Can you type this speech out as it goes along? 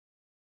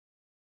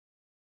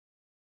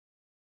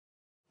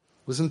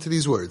Listen to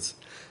these words.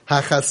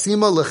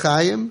 Hachasima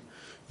l'chaim,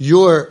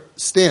 your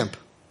stamp,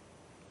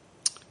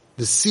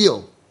 the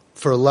seal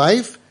for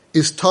life,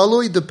 is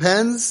taloi,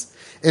 depends,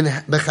 in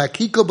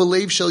bechakika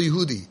b'leiv shel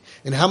Yehudi,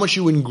 in how much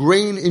you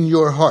ingrain in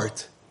your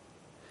heart.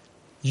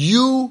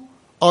 You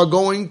are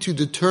going to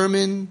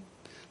determine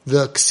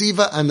the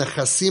ksiva and the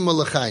chasima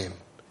l'chaim.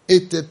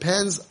 It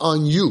depends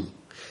on you.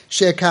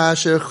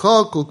 Shekasher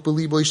chakuk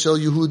b'liboy shel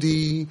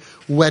Yehudi,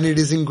 when it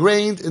is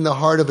ingrained in the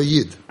heart of a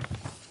Yid.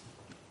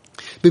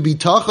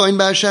 B'bitacha in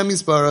b'Hashem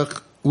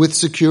Yisbarach, with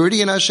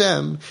security in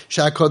Hashem,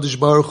 Sha'akadosh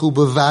Baruch Hu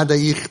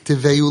b'vadayich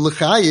teveyu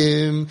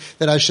l'chayim,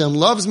 that Hashem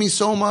loves me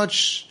so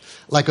much,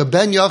 like a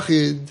ben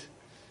yachid.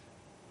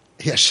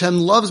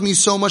 Hashem loves me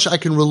so much, I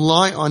can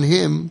rely on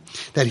Him,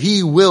 that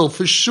He will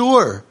for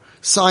sure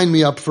sign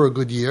me up for a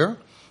good year.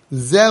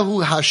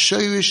 Zehu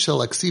hashayish shel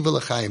aksiva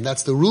l'chayim.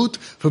 That's the root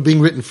for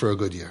being written for a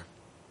good year.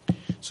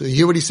 So you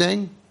hear what he's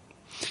saying?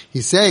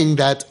 He's saying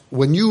that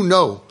when you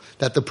know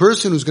that the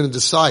person who's going to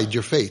decide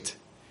your fate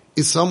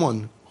is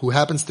someone who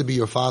happens to be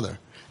your father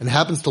and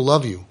happens to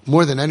love you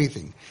more than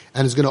anything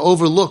and is going to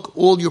overlook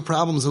all your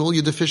problems and all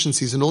your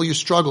deficiencies and all your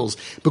struggles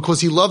because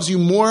he loves you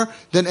more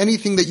than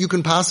anything that you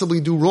can possibly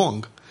do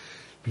wrong.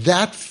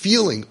 That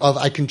feeling of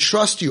I can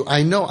trust you,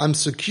 I know I'm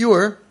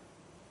secure,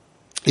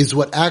 is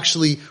what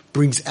actually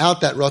brings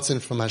out that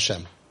ratzon from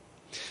Hashem.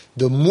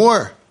 The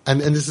more, and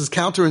this is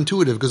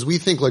counterintuitive because we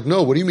think like,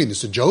 no, what do you mean?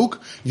 It's a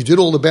joke? You did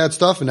all the bad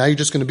stuff and now you're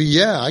just going to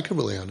be, I can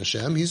rely on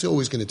Hashem. He's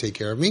always going to take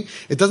care of me.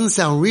 It doesn't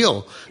sound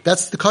real.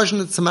 That's the question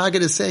that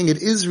Samagid is saying.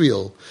 It is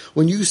real.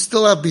 When you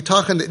still have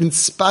bitachon that in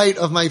spite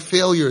of my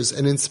failures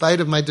and in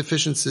spite of my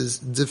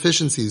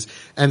deficiencies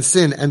and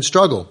sin and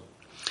struggle,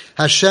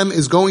 Hashem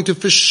is going to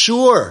for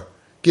sure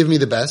give me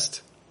the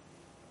best.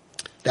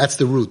 That's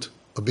the root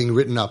of being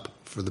written up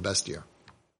for the best year.